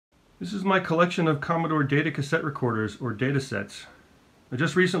This is my collection of Commodore data cassette recorders, or datasets. I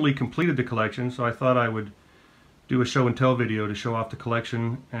just recently completed the collection, so I thought I would do a show and tell video to show off the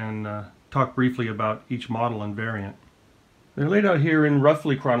collection and talk briefly about each model and variant. They're laid out here in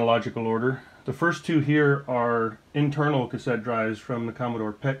roughly chronological order. The first two here are internal cassette drives from the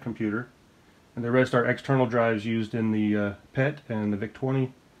Commodore PET computer, and the rest are external drives used in the PET and the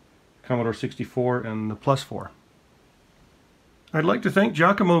VIC-20, Commodore 64, and the Plus 4. I'd like to thank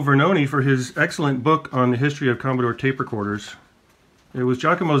Giacomo Vernoni for his excellent book on the history of Commodore tape recorders. It was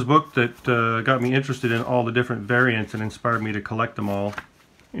Giacomo's book that got me interested in all the different variants and inspired me to collect them all.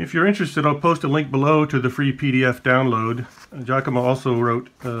 If you're interested, I'll post a link below to the free PDF download. Giacomo also wrote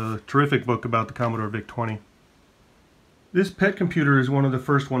a terrific book about the Commodore VIC-20. This PET computer is one of the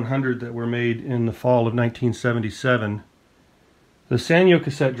first 100 that were made in the fall of 1977. The Sanyo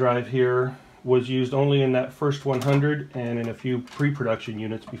cassette drive here was used only in that first 100 and in a few pre-production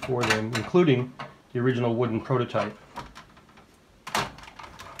units before then, including the original wooden prototype.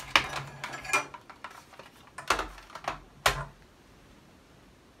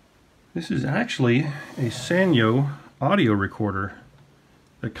 This is actually a Sanyo audio recorder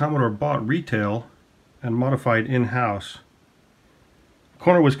that Commodore bought retail and modified in-house. The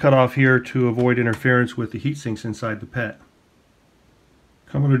corner was cut off here to avoid interference with the heat sinks inside the PET.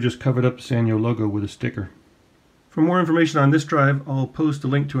 Commodore just covered up the Sanyo logo with a sticker. For more information on this drive, I'll post a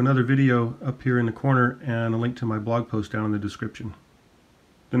link to another video up here in the corner and a link to my blog post down in the description.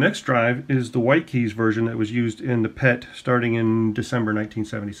 The next drive is the white keys version that was used in the PET starting in December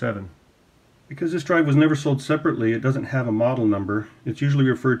 1977. Because this drive was never sold separately, it doesn't have a model number. It's usually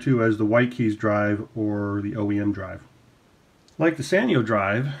referred to as the white keys drive or the OEM drive. Like the Sanyo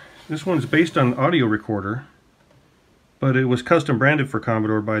drive, this one's based on an audio recorder, but it was custom branded for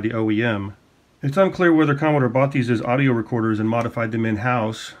Commodore by the OEM. It's unclear whether Commodore bought these as audio recorders and modified them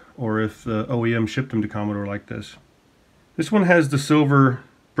in-house, or if the OEM shipped them to Commodore like this. This one has the silver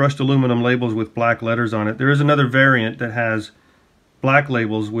brushed aluminum labels with black letters on it. There is another variant that has black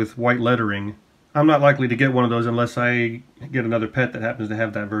labels with white lettering. I'm not likely to get one of those unless I get another PET that happens to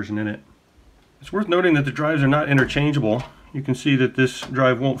have that version in it. It's worth noting that the drives are not interchangeable. You can see that this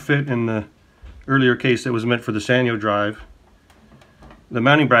drive won't fit in the earlier case that was meant for the Sanyo drive. The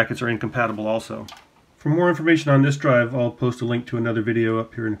mounting brackets are incompatible also. For more information on this drive, I'll post a link to another video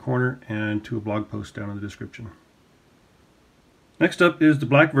up here in the corner and to a blog post down in the description. Next up is the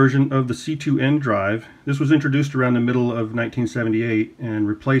black version of the C2N drive. This was introduced around the middle of 1978 and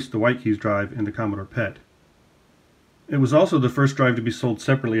replaced the white keys drive in the Commodore PET. It was also the first drive to be sold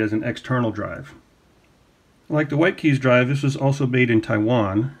separately as an external drive. Like the white keys drive, this was also made in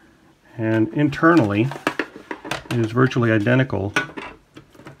Taiwan, and internally it is virtually identical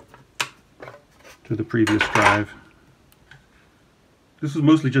to the previous drive. This was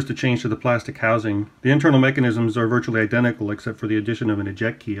mostly just a change to the plastic housing. The internal mechanisms are virtually identical except for the addition of an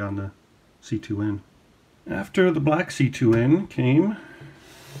eject key on the C2N. After the black C2N came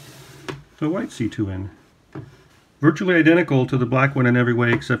the white C2N. Virtually identical to the black one in every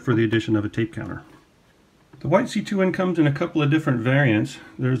way except for the addition of a tape counter. The white C2N comes in a couple of different variants.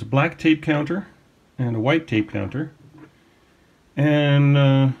 There's a black tape counter and a white tape counter.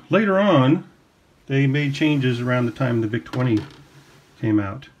 And later on, they made changes around the time the VIC-20 came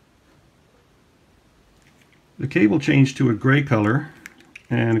out. The cable changed to a gray color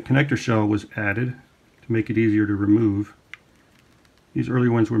and a connector shell was added to make it easier to remove. These early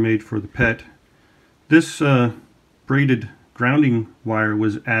ones were made for the PET. This braided grounding wire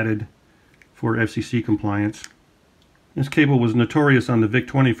was added for FCC compliance. This cable was notorious on the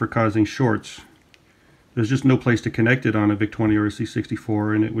VIC-20 for causing shorts. There's just no place to connect it on a VIC-20 or a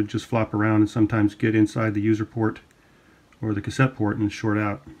C64, and it would just flop around and sometimes get inside the user port or the cassette port and short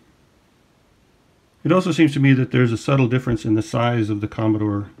out. It also seems to me that there's a subtle difference in the size of the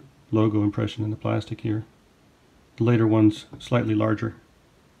Commodore logo impression in the plastic here. The later one's slightly larger.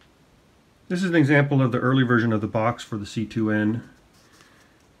 This is an example of the early version of the box for the C2N.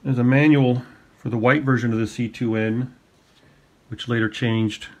 There's a manual for the white version of the C2N, which later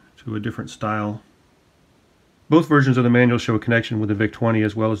changed to a different style. Both versions of the manual show a connection with the VIC-20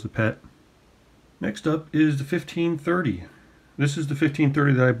 as well as the PET. Next up is the 1530. This is the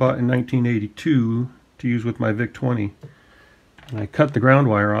 1530 that I bought in 1982 to use with my VIC-20. And I cut the ground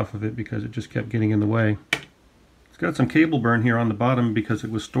wire off of it because it just kept getting in the way. It's got some cable burn here on the bottom because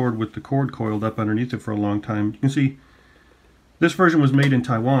it was stored with the cord coiled up underneath it for a long time. You can see this version was made in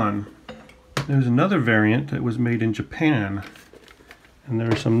Taiwan. There's another variant that was made in Japan, and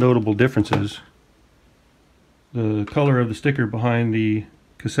there are some notable differences. The color of the sticker behind the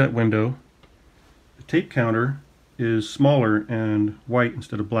cassette window. The tape counter is smaller and white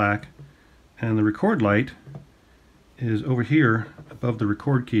instead of black, and the record light is over here above the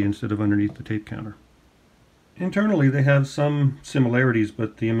record key instead of underneath the tape counter. Internally they have some similarities,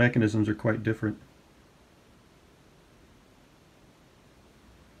 but the mechanisms are quite different.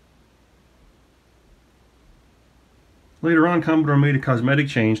 Later on, Commodore made a cosmetic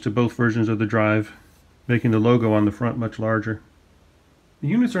change to both versions of the drive, making the logo on the front much larger. The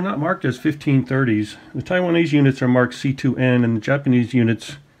units are not marked as 1530s. The Taiwanese units are marked C2N, and the Japanese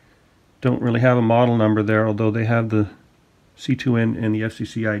units don't really have a model number there, although they have the C2N and the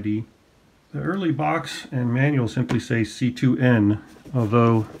FCC ID. The early box and manual simply say C2N,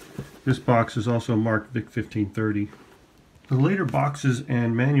 although this box is also marked VIC 1530. The later boxes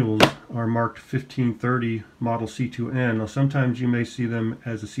and manuals are marked 1530 model C2N. Now sometimes you may see them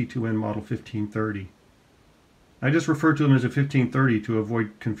as a C2N model 1530. I just refer to them as a 1530 to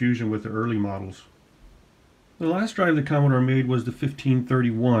avoid confusion with the early models. The last drive that Commodore made was the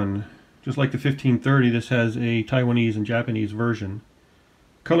 1531. Just like the 1530, this has a Taiwanese and Japanese version.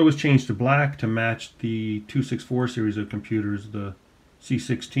 Color was changed to black to match the 264 series of computers, the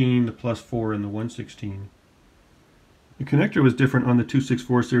C16, the Plus 4, and the 116. The connector was different on the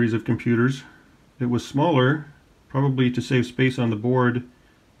 264 series of computers. It was smaller, probably to save space on the board,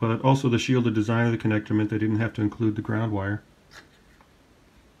 but also the shielded design of the connector meant they didn't have to include the ground wire.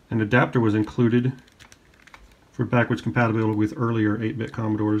 An adapter was included for backwards compatibility with earlier 8-bit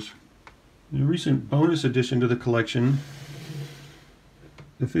Commodores. The recent bonus addition to the collection,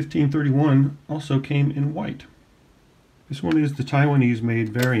 the 1531, also came in white. This one is the Taiwanese made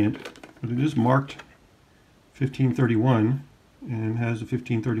variant, but it is marked 1531 and has a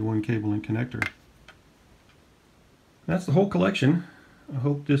 1531 cable and connector. That's the whole collection. I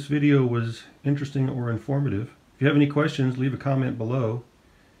hope this video was interesting or informative. If you have any questions, leave a comment below,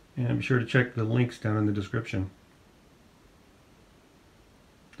 and be sure to check the links down in the description.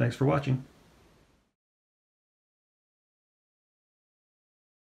 Thanks for watching.